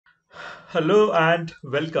Hello and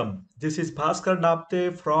welcome. This is Bhaskar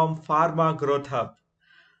Napte from Pharma Growth Hub.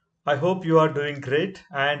 I hope you are doing great,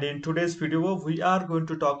 and in today's video we are going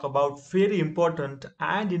to talk about very important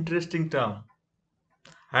and interesting term,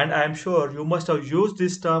 and I am sure you must have used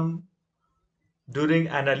this term during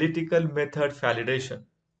analytical method validation.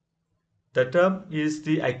 The term is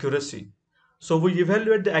the accuracy. So we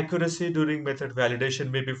evaluate the accuracy during method validation,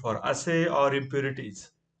 maybe for assay or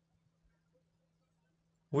impurities.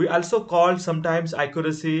 We also call sometimes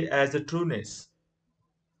accuracy as the trueness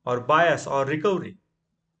or bias or recovery.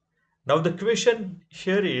 Now the question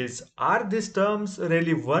here is, are these terms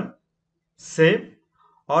really one, same,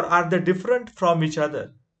 or are they different from each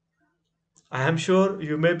other? I am sure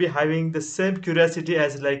you may be having the same curiosity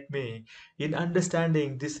as like me in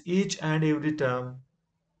understanding this each and every term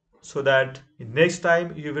so that next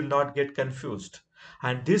time you will not get confused.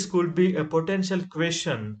 And this could be a potential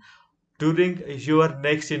question during your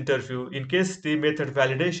next interview in case the method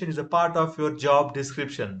validation is a part of your job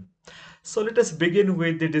description. So let us begin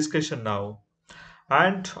with the discussion now.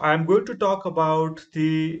 And I'm going to talk about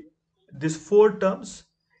these four terms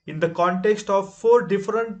in the context of four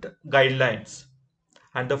different guidelines.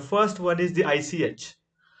 And the first one is the ICH.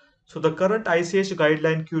 So the current ICH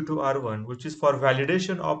guideline Q2R1, which is for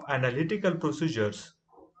validation of analytical procedures,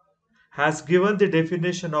 has given the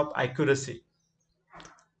definition of accuracy.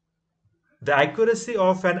 The accuracy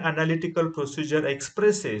of an analytical procedure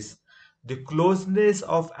expresses the closeness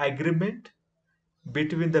of agreement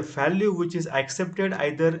between the value which is accepted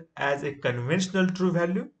either as a conventional true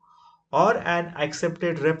value or an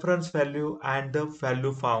accepted reference value and the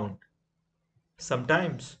value found.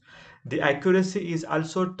 Sometimes the accuracy is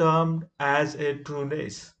also termed as a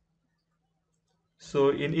trueness. So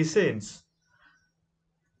in essence,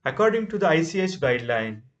 according to the ICH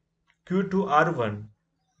guideline Q2R1,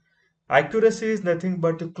 accuracy is nothing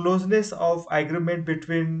but the closeness of agreement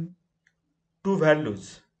between two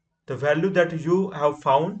values. The value that you have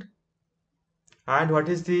found and what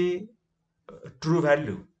is the true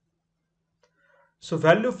value. So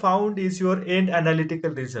value found is your end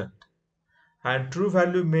analytical result, and true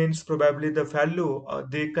value means probably the value or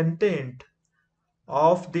the content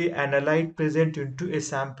of the analyte present into a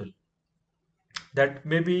sample. That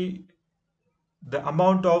may be the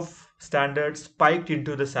amount of standard spiked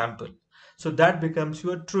into the sample. So that becomes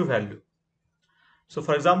your true value. So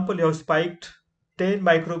for example, you have spiked 10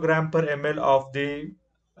 microgram per ml of the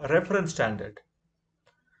reference standard,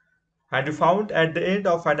 and you found at the end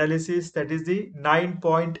of analysis that is the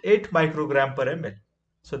 9.8 microgram per ml.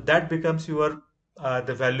 So that becomes your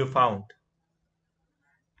the value found,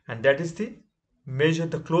 and that is the measure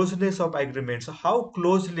the closeness of agreement. So how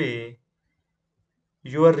closely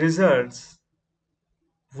your results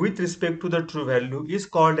with respect to the true value is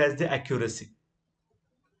called as the accuracy.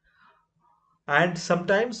 And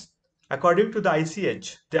sometimes according to the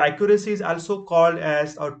ICH, the accuracy is also called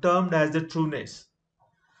as or termed as the trueness.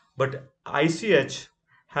 But ICH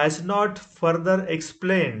has not further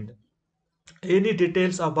explained any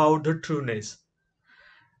details about the trueness.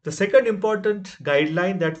 The second important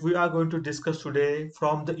guideline that we are going to discuss today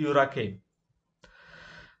from the EURACAME,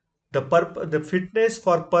 the fitness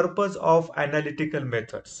for purpose of analytical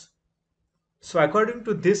methods. So according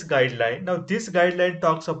to this guideline, now this guideline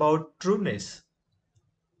talks about trueness.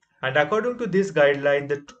 And according to this guideline,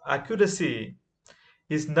 the accuracy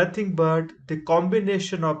is nothing but the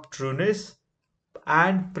combination of trueness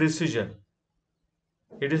and precision.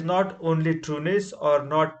 It is not only trueness or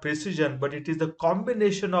not precision, but it is the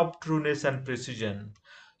combination of trueness and precision.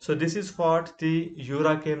 So this is what the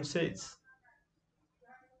EURACAME says.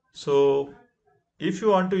 So if you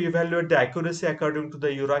want to evaluate the accuracy according to the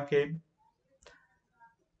EURACAME,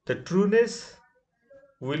 the trueness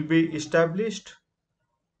will be established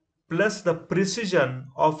plus the precision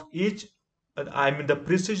of each, the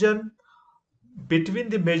precision between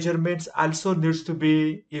the measurements also needs to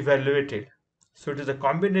be evaluated. So it is a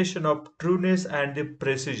combination of trueness and the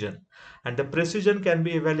precision. And the precision can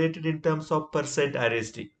be evaluated in terms of percent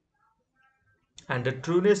RSD. And the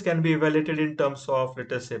trueness can be evaluated in terms of,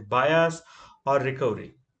 let us say, bias or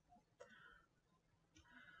recovery.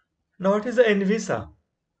 Now, what is the NVISA?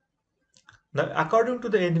 Now, according to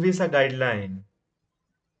the NVISA guideline,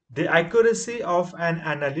 the accuracy of an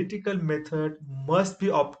analytical method must be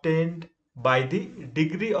obtained by the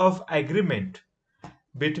degree of agreement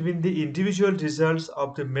between the individual results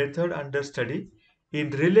of the method under study in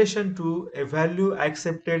relation to a value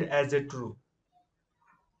accepted as a true.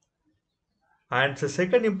 And the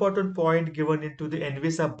second important point given into the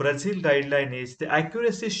NVISA Brazil guideline is the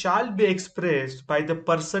accuracy shall be expressed by the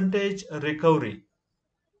percentage recovery.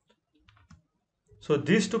 So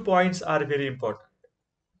these 2 points are very important.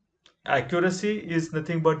 Accuracy is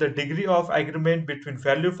nothing but the degree of agreement between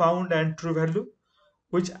value found and true value,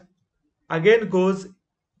 which again goes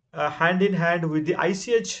hand in hand with the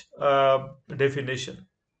ICH definition.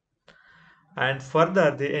 And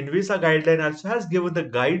further, the NVISA guideline also has given the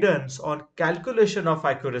guidance on calculation of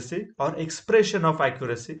accuracy or expression of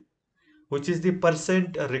accuracy, which is the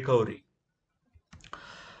percent recovery.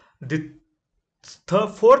 The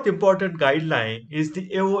fourth important guideline is the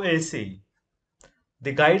AOAC,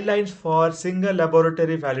 the guidelines for single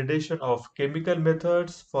laboratory validation of chemical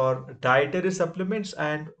methods for dietary supplements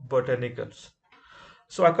and botanicals.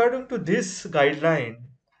 So according to this guideline,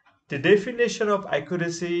 the definition of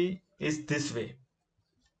accuracy is this way.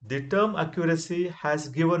 The term accuracy has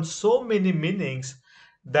given so many meanings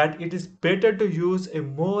that it is better to use a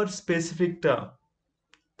more specific term.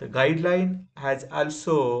 The guideline has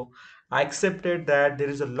also accepted that there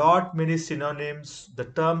is a lot many synonyms, the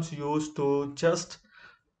terms used to just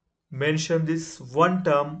mention this one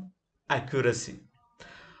term, accuracy.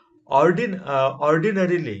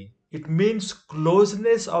 Ordinarily, it means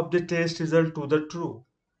closeness of the test result to the true.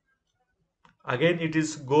 Again, it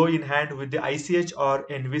is go in hand with the ICH or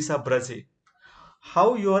NVISA Brazil.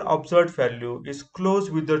 How your observed value is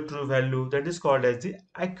close with the true value, that is called as the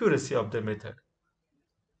accuracy of the method.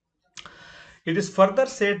 It is further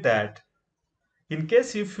said that in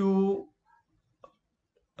case if you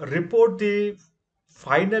report the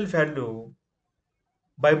final value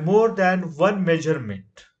by more than one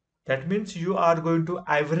measurement, that means you are going to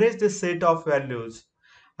average the set of values,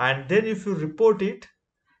 and then if you report it,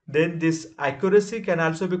 then this accuracy can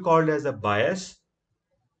also be called as a bias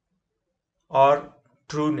or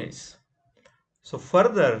trueness. So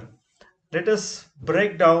further, let us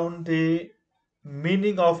break down the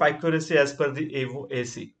meaning of accuracy as per the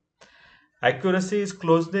AOAC. Accuracy is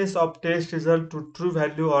closeness of test result to true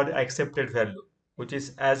value or accepted value, which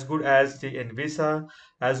is as good as the NVISA,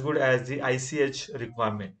 as good as the ICH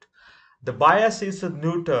requirement. The bias is a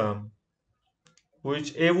new term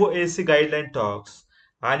which AOAC guideline talks,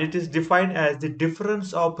 and it is defined as the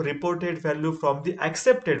difference of reported value from the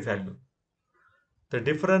accepted value. The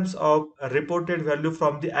difference of a reported value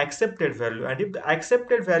from the accepted value. And if the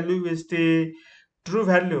accepted value is the true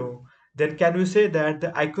value, then can we say that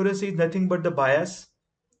the accuracy is nothing but the bias?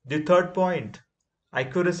 The third point,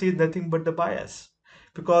 accuracy is nothing but the bias.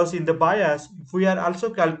 Because in the bias, we are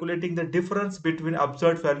also calculating the difference between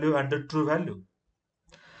observed value and the true value.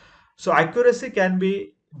 So accuracy can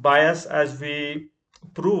be bias as we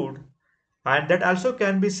proved, and that also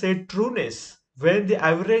can be said trueness when the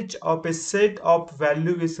average of a set of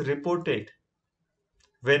value is reported.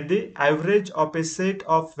 When the average of a set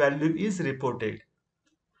of value is reported.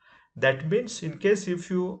 That means in case if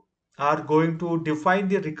you are going to define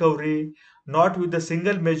the recovery not with a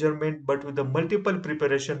single measurement but with the multiple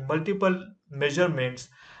preparation, multiple measurements,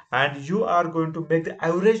 and you are going to make the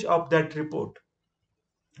average of that report.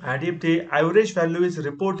 And if the average value is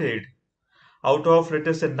reported out of let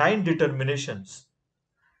us say 9 determinations,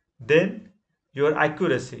 then your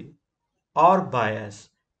accuracy or bias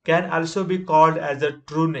can also be called as a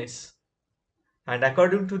trueness. And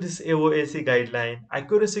according to this AOAC guideline,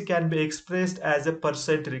 accuracy can be expressed as a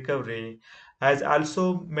percent recovery, as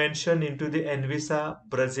also mentioned into the NVISA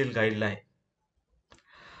Brazil guideline.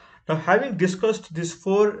 Now, having discussed these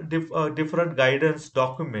four different guidance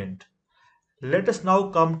document, let us now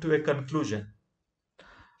come to a conclusion.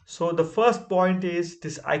 So the first point is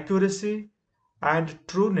this accuracy and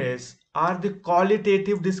trueness are the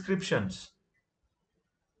qualitative descriptions.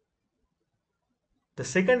 The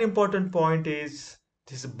second important point is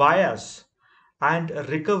this bias and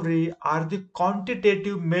recovery are the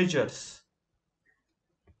quantitative measures.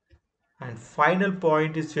 And final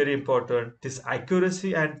point is very important. This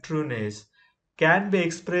accuracy and trueness can be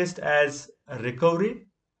expressed as recovery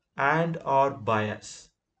and or bias.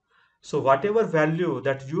 So whatever value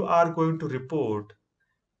that you are going to report,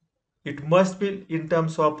 it must be in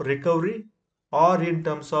terms of recovery or in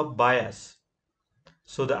terms of bias.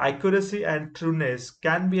 So the accuracy and trueness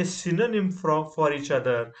can be a synonym for each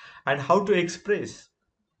other, and how to express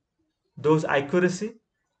those accuracy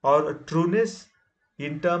or trueness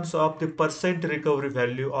in terms of the percent recovery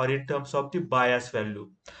value or in terms of the bias value.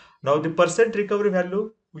 Now the percent recovery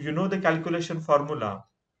value, you know the calculation formula,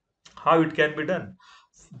 how it can be done.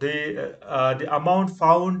 The amount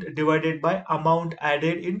found divided by amount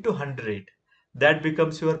added into 100, that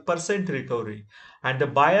becomes your percent recovery. And the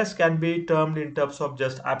bias can be termed in terms of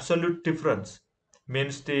just absolute difference,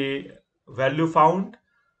 means the value found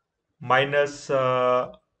minus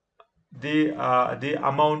the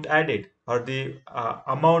amount added, or the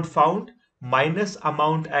amount found minus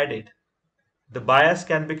amount added. The bias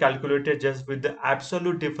can be calculated just with the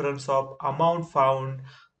absolute difference of amount found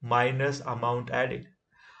minus amount added.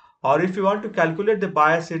 Or if you want to calculate the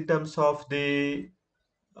bias in terms of the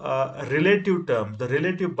relative term, the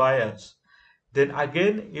relative bias, then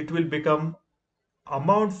again it will become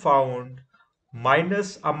amount found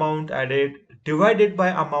minus amount added divided by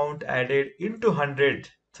amount added into 100.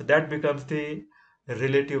 So that becomes the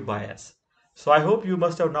relative bias. So I hope you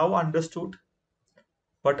must have now understood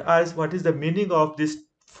what is the meaning of these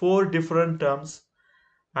four different terms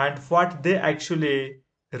and what they actually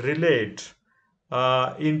relate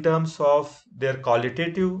in terms of their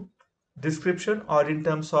qualitative description or in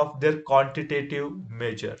terms of their quantitative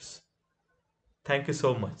measures. Thank you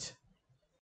so much.